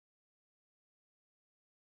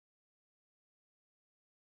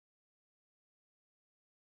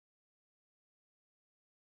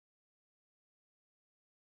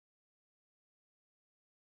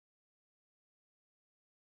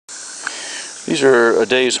These are a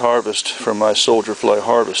day's harvest from my soldier fly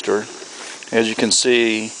harvester. As you can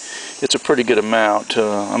see, it's a pretty good amount.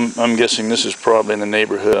 I'm guessing this is probably in the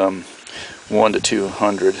neighborhood 1 to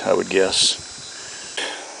 200, I would guess.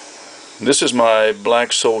 This is my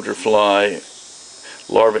black soldier fly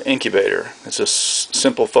larva incubator. It's a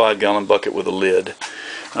simple 5-gallon bucket with a lid.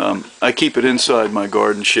 I keep it inside my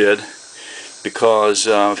garden shed because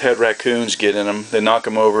I've had raccoons get in them. They knock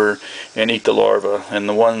them over and eat the larvae, and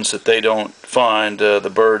the ones that they don't find,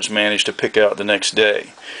 the birds manage to pick out the next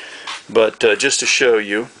day. But just to show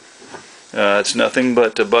you, it's nothing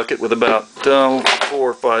but a bucket with about 4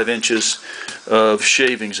 or 5 inches of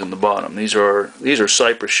shavings in the bottom. These are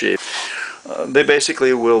cypress shavings. They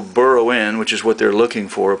basically will burrow in, which is what they're looking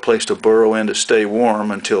for, a place to burrow in to stay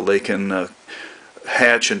warm until they can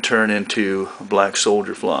hatch and turn into black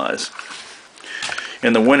soldier flies.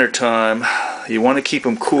 In the winter time, you want to keep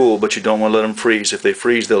them cool, but you don't want to let them freeze. If they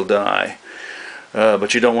freeze, they'll die.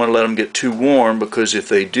 But you don't want to let them get too warm, because if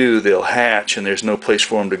they do, they'll hatch and there's no place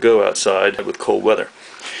for them to go outside with cold weather.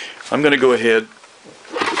 I'm going to go ahead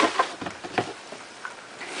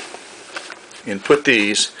and put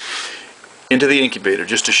these into the incubator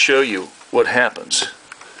just to show you what happens.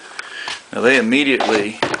 Now, they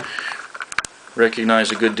immediately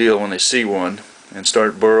recognize a good deal when they see one and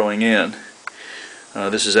start burrowing in.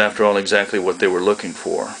 This is, after all, exactly what they were looking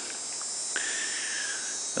for.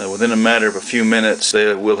 Within a matter of a few minutes,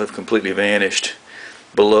 they will have completely vanished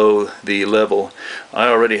below the level. I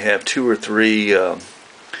already have 2 or 3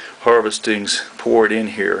 harvestings poured in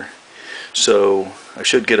here, so I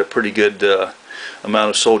should get a pretty good amount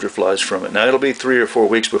of soldier flies from it. Now, it'll be 3 or 4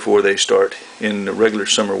 weeks before they start, in the regular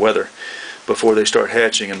summer weather, before they start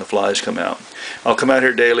hatching and the flies come out. I'll come out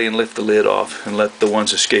here daily and lift the lid off and let the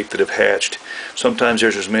ones escape that have hatched. Sometimes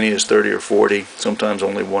there's as many as 30 or 40, sometimes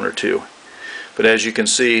only 1 or 2. But as you can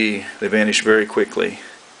see, they vanish very quickly.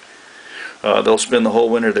 They'll spend the whole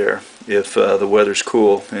winter there if the weather's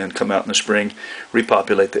cool, and come out in the spring,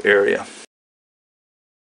 repopulate the area.